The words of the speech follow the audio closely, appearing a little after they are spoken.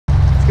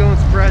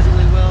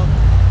surprisingly well.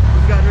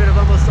 We've gotten rid of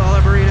almost all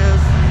our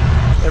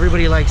burritos.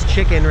 Everybody likes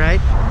chicken,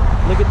 right?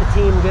 Look at the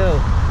team go.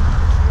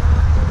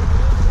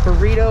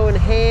 Burrito in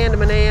hand,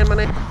 manan.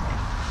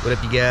 What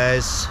up, you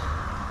guys?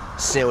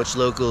 Sandwich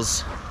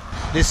Locals.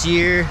 This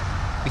year,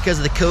 because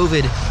of the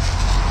COVID,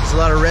 there's a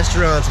lot of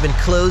restaurants have been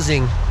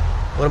closing.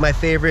 One of my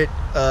favorite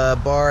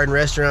bar and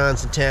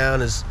restaurants in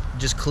town is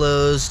just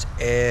closed,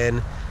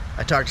 and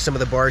I talked to some of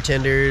the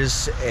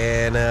bartenders,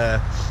 and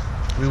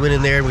we went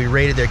in there and we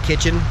raided their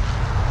kitchen.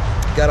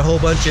 Got a whole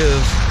bunch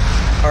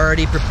of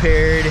already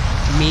prepared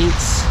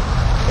meats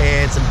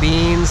and some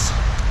beans.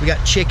 We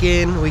got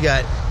chicken, we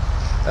got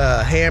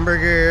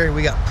hamburger,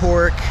 we got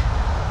pork,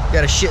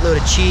 got a shitload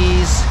of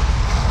cheese,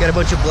 got a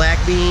bunch of black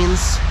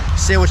beans.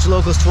 Sandwich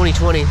Locals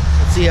 2020.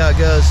 Let's see how it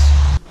goes.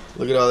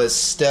 Look at all this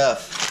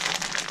stuff.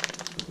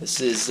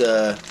 This is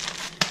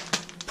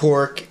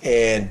pork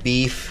and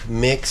beef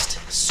mixed,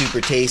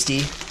 super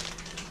tasty.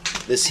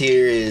 This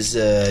here is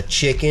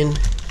chicken.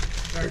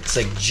 It's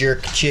like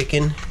jerk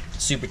chicken,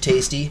 super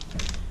tasty.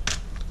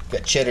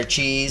 Got cheddar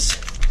cheese.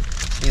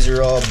 These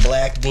are all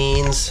black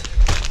beans,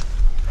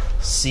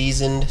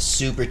 seasoned,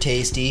 super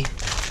tasty.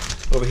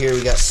 Over here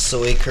we got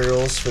soy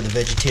curls for the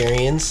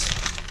vegetarians.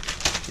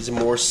 These are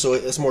more soy,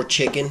 that's more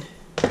chicken.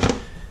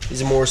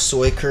 These are more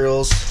soy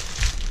curls.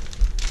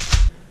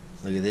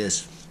 Look at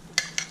this.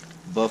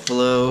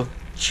 Buffalo,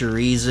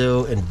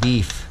 chorizo, and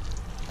beef.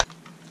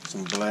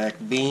 Some black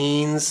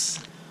beans,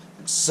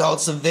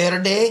 salsa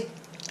verde.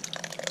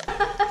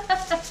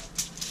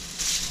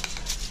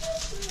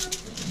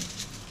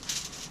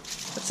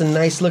 That's a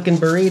nice looking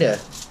burrito.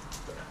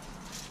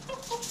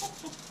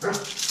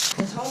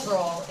 His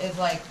homegirl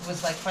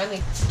was like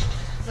finally.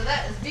 So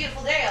that is a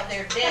beautiful day out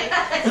there today.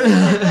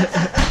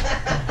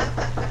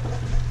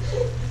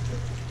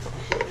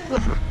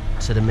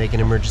 So to make an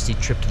emergency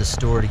trip to the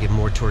store to get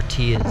more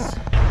tortillas.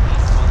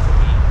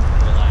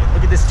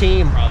 Look at this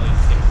team.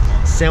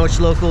 Sandwich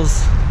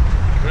Locals,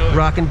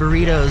 rocking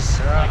burritos.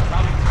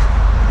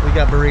 We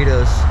got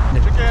burritos.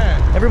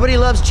 Everybody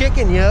loves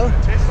chicken, yo.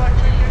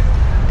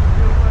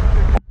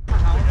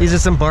 These are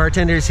some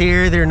bartenders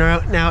here. They're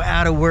now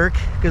out of work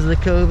because of the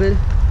COVID.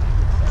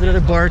 There's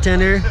another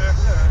bartender.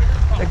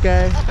 That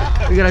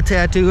guy. We got a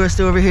tattooist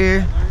over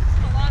here.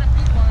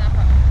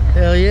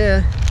 Hell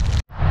yeah.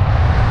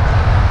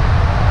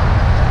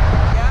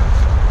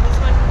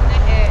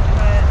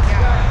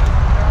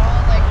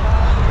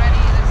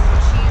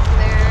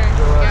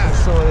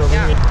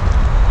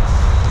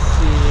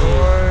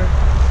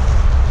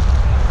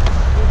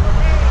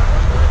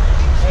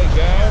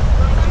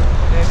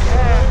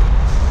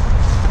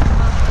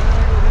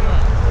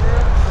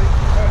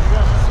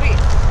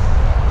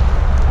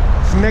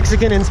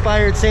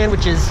 Mexican-inspired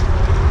sandwiches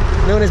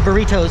known as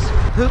burritos.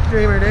 Hoop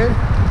dreamer, dude.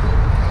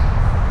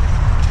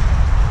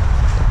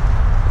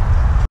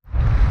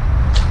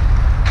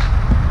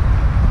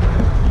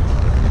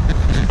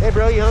 Hey,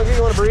 bro, you hungry?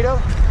 You want a burrito?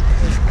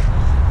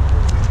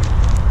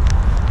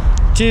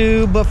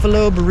 2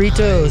 buffalo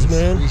burritos, nice,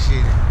 man. Appreciate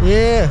it.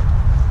 Yeah.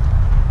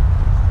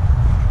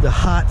 The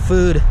hot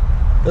food.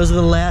 Those are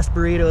the last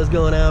burritos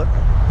going out.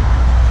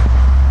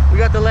 We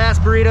got the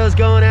last burritos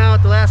going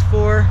out, the last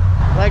 4.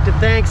 I'd like to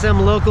thank some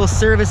local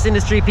service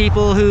industry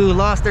people who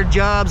lost their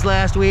jobs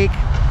last week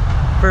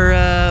for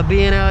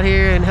being out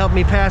here and helping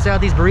me pass out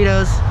these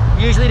burritos.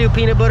 Usually do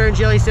peanut butter and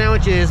jelly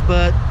sandwiches,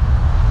 but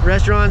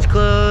restaurants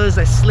closed.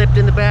 I slipped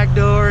in the back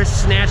door,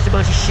 snatched a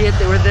bunch of shit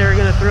that they were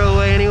gonna throw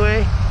away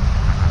anyway.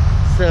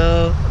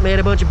 So made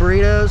a bunch of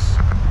burritos.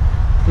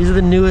 These are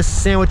the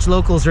newest Sandwich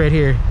Locals right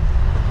here.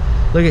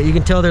 Look at, you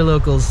can tell they're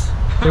locals.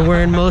 They're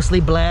wearing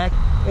mostly black.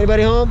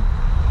 Anybody home?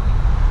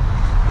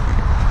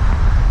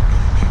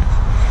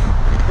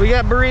 We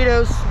got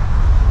burritos.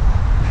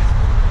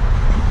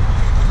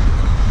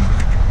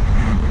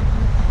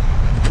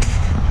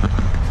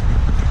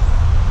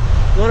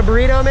 You want a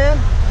burrito, man?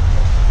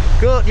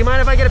 Cool. Do you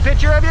mind if I get a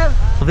picture of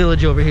you?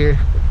 Village over here.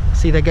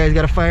 See, that guy's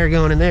got a fire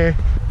going in there.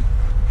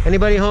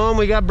 Anybody home?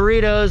 We got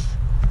burritos.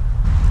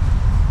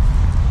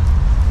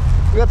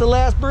 We got the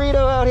last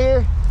burrito out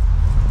here.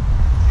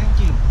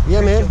 Thank you.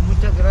 Yeah, man.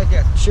 Muchas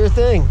gracias. Sure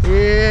thing.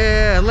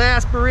 Yeah,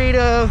 last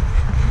burrito.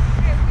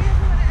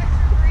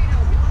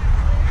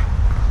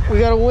 We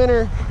got a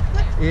winner.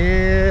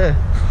 Yeah.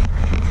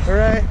 All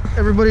right,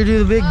 everybody do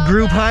the big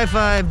group high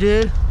five,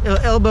 dude.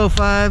 Elbow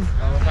five.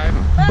 Elbow five.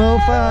 Bow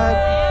five.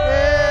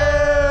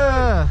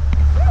 Yeah.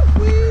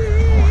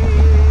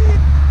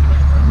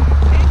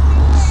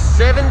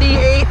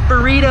 78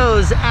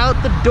 burritos out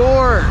the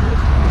door.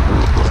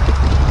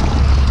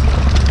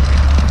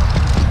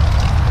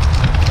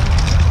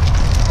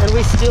 And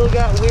we still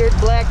got weird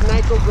black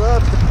Nyquil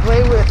gloves to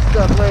play with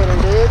stuff later,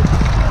 dude.